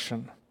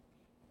instruction,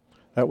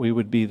 that we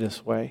would be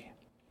this way.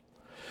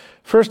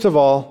 First of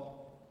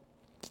all,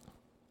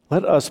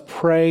 let us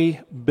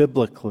pray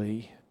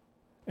biblically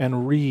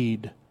and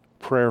read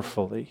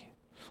prayerfully.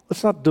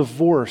 Let's not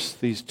divorce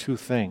these two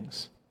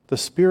things. The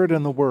Spirit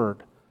and the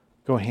Word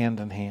go hand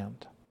in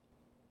hand.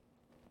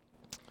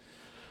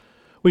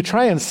 We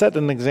try and set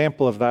an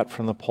example of that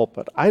from the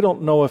pulpit. I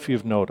don't know if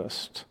you've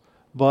noticed,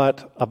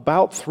 but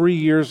about 3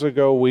 years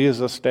ago, we as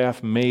a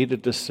staff made a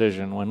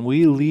decision. When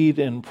we lead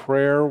in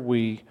prayer,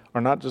 we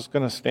are not just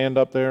going to stand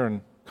up there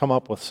and come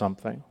up with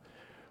something.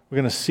 We're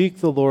going to seek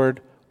the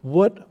Lord.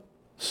 What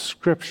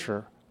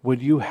scripture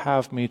would you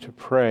have me to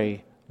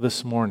pray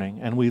this morning?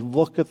 And we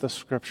look at the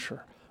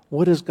scripture.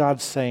 What is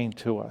God saying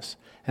to us?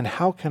 And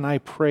how can I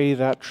pray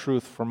that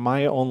truth for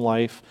my own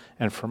life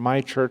and for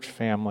my church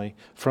family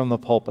from the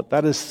pulpit?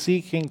 That is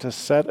seeking to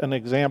set an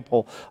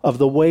example of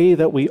the way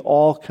that we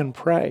all can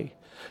pray.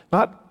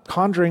 Not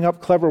conjuring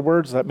up clever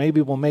words that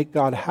maybe will make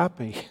God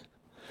happy.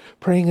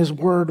 Praying His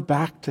Word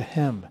back to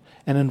Him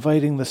and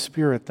inviting the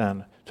Spirit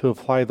then to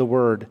apply the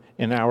Word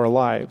in our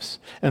lives.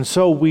 And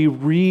so we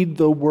read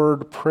the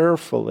Word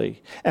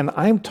prayerfully. And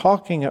I'm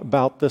talking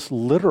about this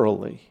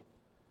literally.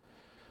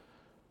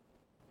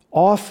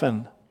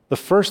 Often, the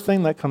first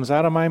thing that comes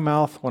out of my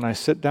mouth when I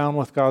sit down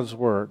with God's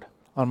Word,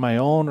 on my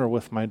own or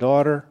with my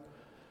daughter,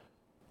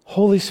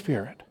 Holy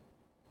Spirit,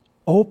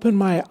 open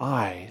my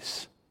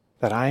eyes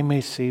that I may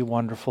see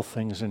wonderful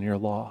things in your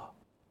law.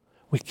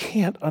 We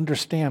can't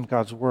understand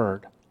God's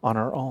Word on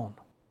our own.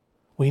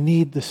 We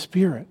need the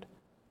Spirit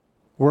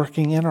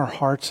working in our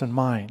hearts and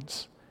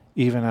minds,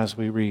 even as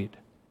we read.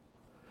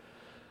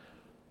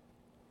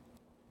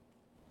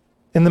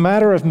 In the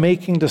matter of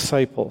making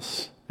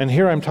disciples, and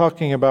here I'm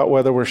talking about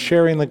whether we're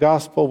sharing the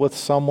gospel with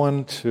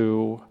someone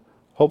to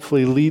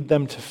hopefully lead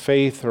them to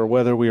faith, or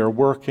whether we are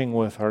working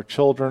with our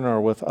children or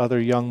with other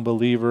young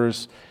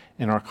believers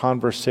in our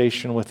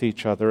conversation with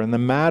each other. In the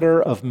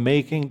matter of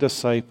making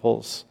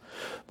disciples,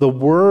 the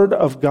Word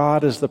of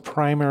God is the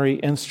primary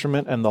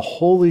instrument and the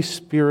Holy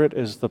Spirit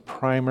is the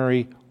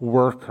primary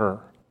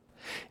worker.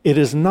 It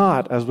is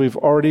not, as we've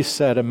already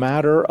said, a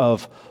matter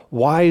of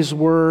wise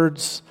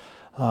words,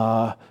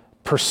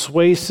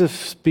 persuasive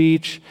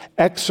speech,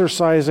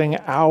 exercising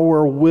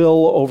our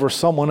will over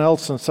someone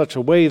else in such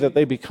a way that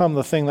they become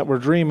the thing that we're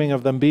dreaming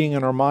of them being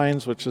in our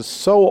minds, which is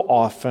so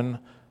often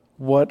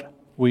what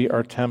we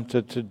are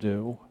tempted to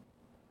do.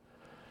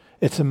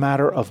 It's a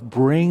matter of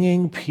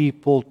bringing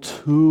people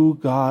to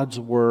God's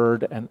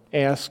Word and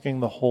asking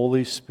the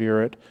Holy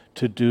Spirit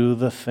to do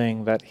the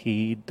thing that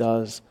He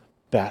does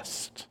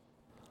best.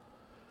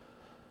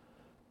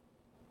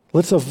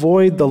 Let's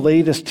avoid the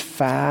latest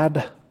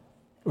fad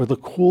or the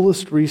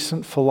coolest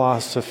recent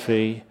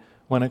philosophy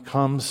when it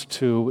comes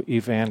to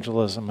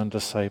evangelism and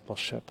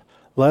discipleship.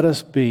 Let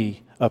us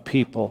be a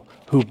people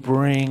who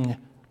bring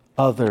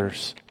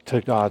others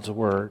to God's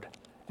Word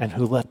and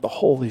who let the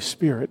Holy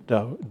Spirit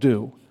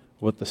do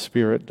what the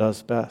Spirit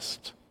does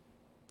best.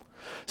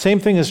 Same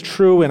thing is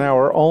true in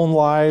our own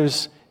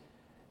lives,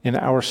 in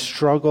our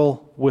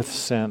struggle with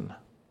sin.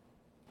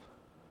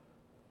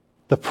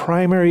 The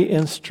primary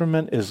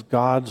instrument is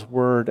God's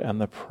Word, and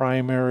the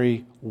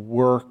primary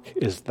work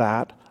is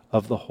that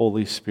of the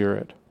Holy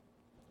Spirit.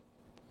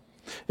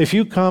 If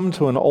you come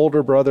to an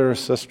older brother or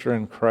sister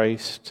in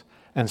Christ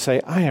and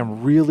say, I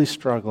am really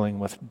struggling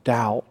with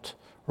doubt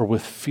or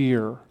with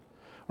fear,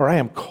 or I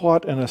am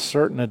caught in a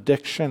certain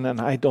addiction and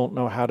I don't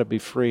know how to be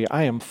free,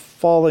 I am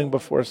falling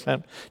before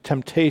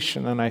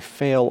temptation and I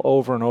fail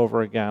over and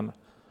over again,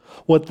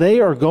 what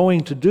they are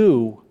going to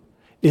do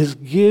is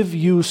give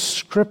you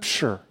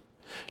Scripture.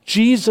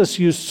 Jesus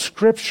used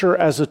Scripture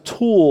as a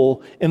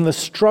tool in the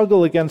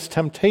struggle against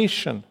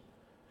temptation.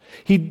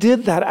 He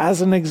did that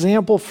as an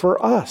example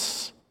for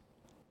us.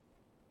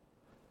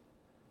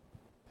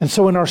 And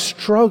so in our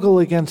struggle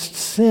against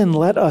sin,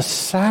 let us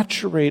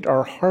saturate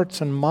our hearts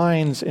and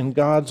minds in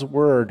God's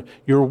Word.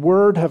 Your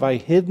Word have I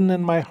hidden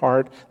in my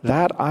heart,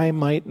 that I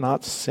might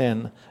not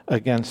sin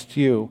against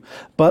you.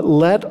 But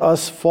let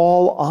us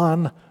fall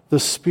on the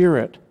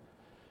Spirit,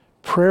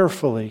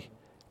 prayerfully,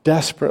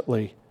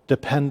 desperately,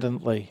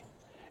 dependently,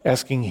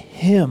 asking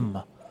Him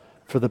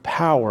for the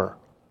power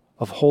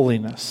of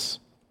holiness.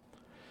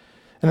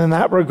 And in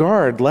that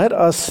regard, let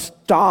us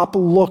stop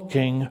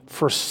looking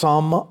for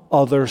some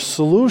other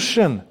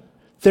solution.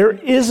 There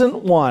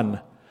isn't one.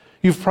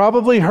 You've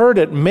probably heard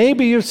it.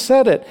 Maybe you've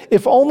said it.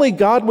 If only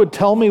God would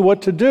tell me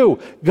what to do.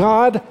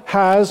 God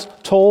has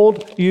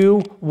told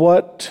you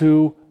what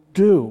to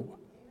do.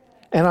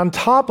 And on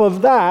top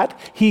of that,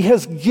 He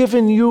has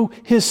given you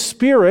His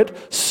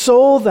Spirit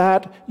so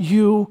that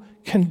you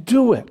can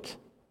do it.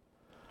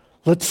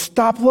 Let's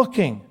stop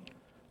looking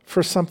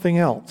for something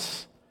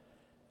else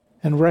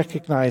and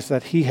recognize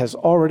that He has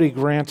already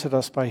granted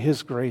us by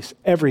His grace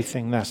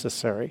everything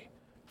necessary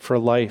for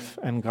life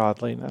and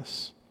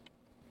godliness.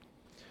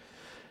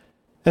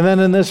 And then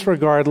in this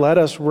regard, let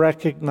us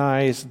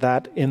recognize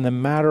that in the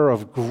matter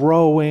of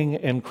growing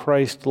in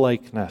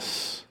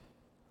Christ-likeness,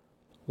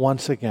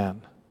 once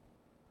again,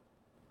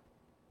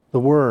 the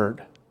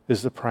Word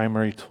is the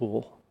primary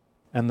tool,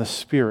 and the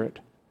Spirit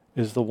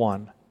is the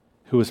one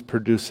who is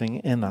producing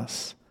in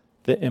us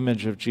the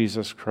image of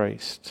Jesus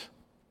Christ.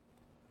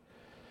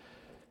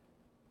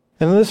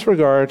 And in this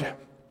regard,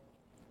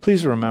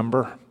 please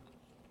remember,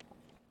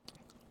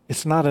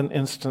 it's not an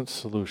instant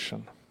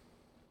solution.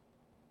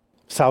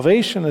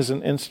 Salvation is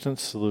an instant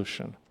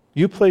solution.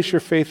 You place your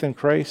faith in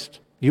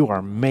Christ, you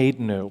are made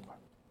new.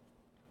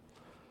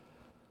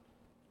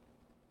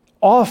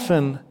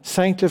 Often,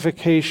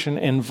 sanctification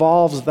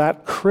involves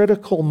that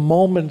critical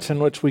moment in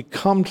which we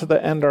come to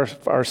the end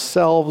of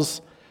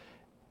ourselves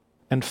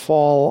and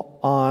fall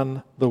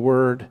on the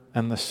Word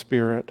and the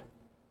Spirit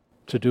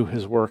to do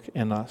His work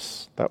in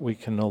us that we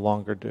can no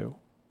longer do.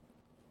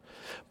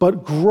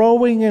 But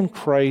growing in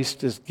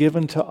Christ is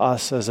given to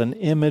us as an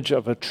image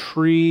of a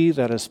tree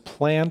that is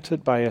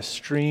planted by a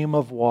stream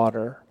of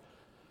water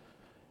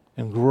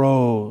and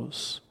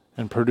grows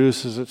and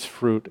produces its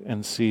fruit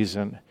in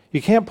season.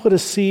 You can't put a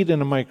seed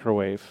in a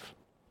microwave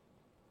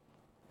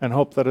and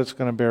hope that it's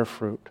going to bear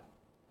fruit.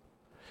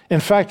 In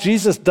fact,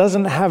 Jesus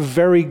doesn't have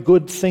very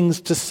good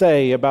things to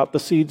say about the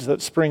seeds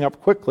that spring up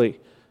quickly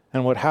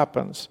and what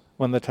happens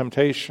when the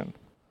temptation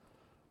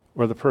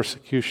or the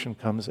persecution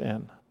comes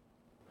in.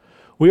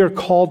 We are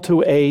called to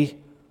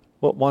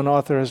what one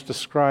author has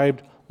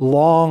described,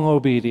 long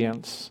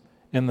obedience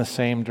in the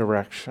same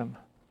direction.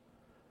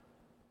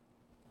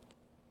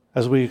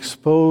 As we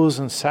expose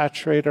and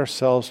saturate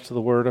ourselves to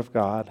the Word of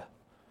God,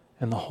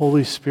 and the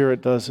Holy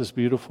Spirit does His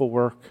beautiful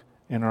work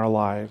in our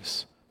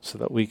lives so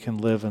that we can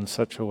live in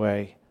such a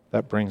way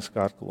that brings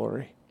God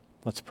glory.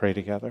 Let's pray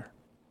together.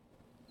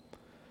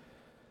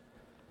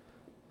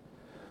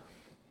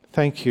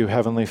 Thank you,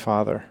 Heavenly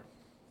Father,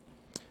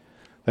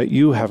 that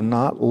you have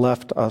not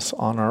left us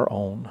on our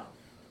own.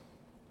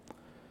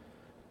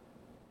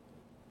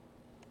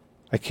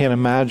 I can't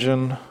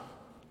imagine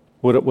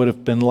what it would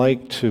have been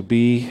like to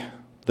be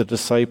the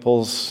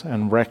disciples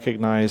and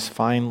recognize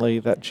finally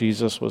that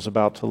Jesus was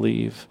about to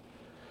leave.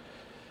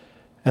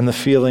 And the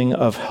feeling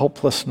of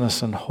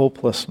helplessness and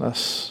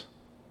hopelessness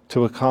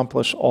to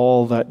accomplish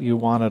all that you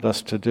wanted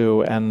us to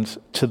do. And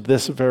to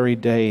this very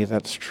day,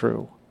 that's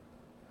true.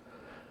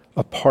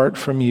 Apart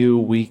from you,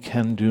 we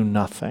can do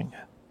nothing.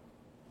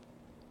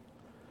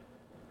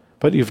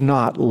 But you've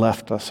not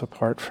left us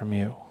apart from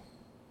you.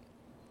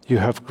 You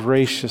have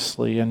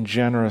graciously and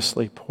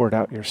generously poured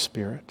out your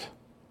Spirit.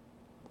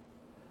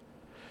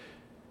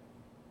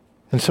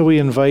 And so we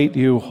invite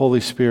you,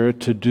 Holy Spirit,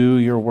 to do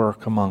your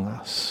work among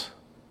us.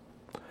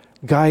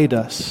 Guide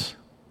us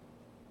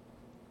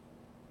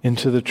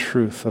into the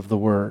truth of the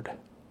Word.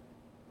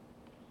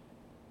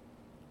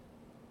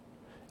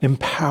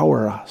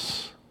 Empower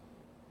us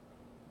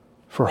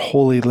for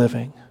holy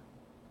living.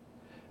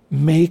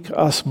 Make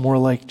us more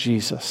like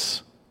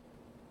Jesus.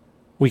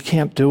 We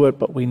can't do it,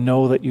 but we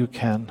know that you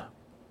can.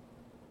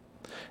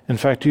 In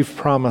fact, you've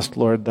promised,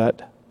 Lord,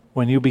 that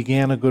when you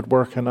began a good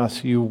work in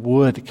us, you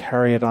would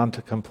carry it on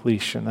to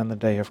completion in the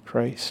day of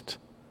Christ.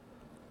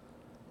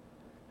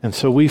 And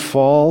so we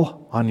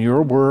fall on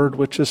your word,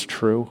 which is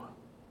true,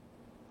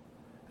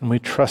 and we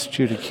trust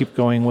you to keep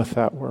going with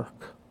that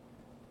work.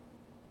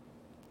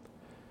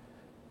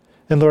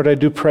 And Lord, I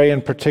do pray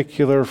in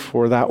particular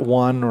for that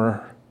one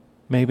or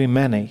maybe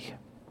many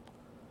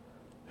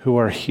who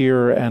are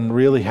here and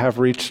really have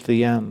reached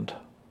the end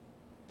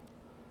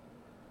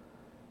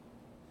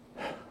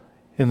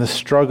in the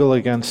struggle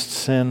against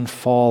sin,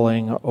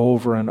 falling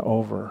over and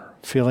over,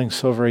 feeling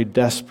so very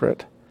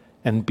desperate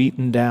and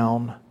beaten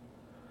down.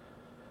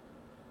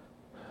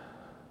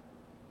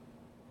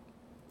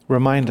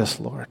 Remind us,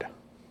 Lord,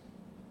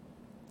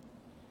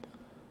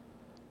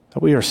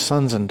 that we are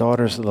sons and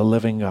daughters of the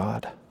living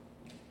God,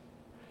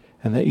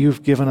 and that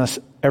you've given us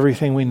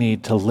everything we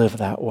need to live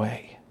that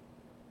way,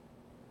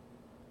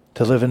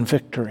 to live in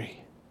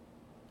victory,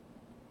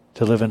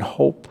 to live in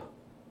hope,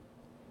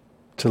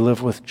 to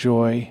live with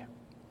joy,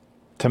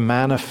 to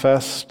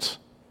manifest,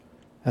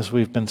 as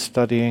we've been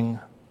studying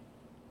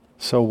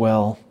so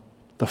well,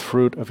 the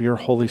fruit of your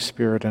Holy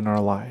Spirit in our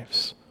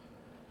lives.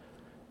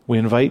 We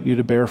invite you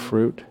to bear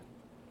fruit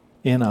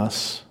in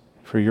us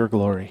for your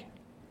glory.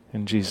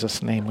 In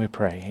Jesus' name we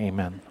pray.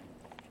 Amen.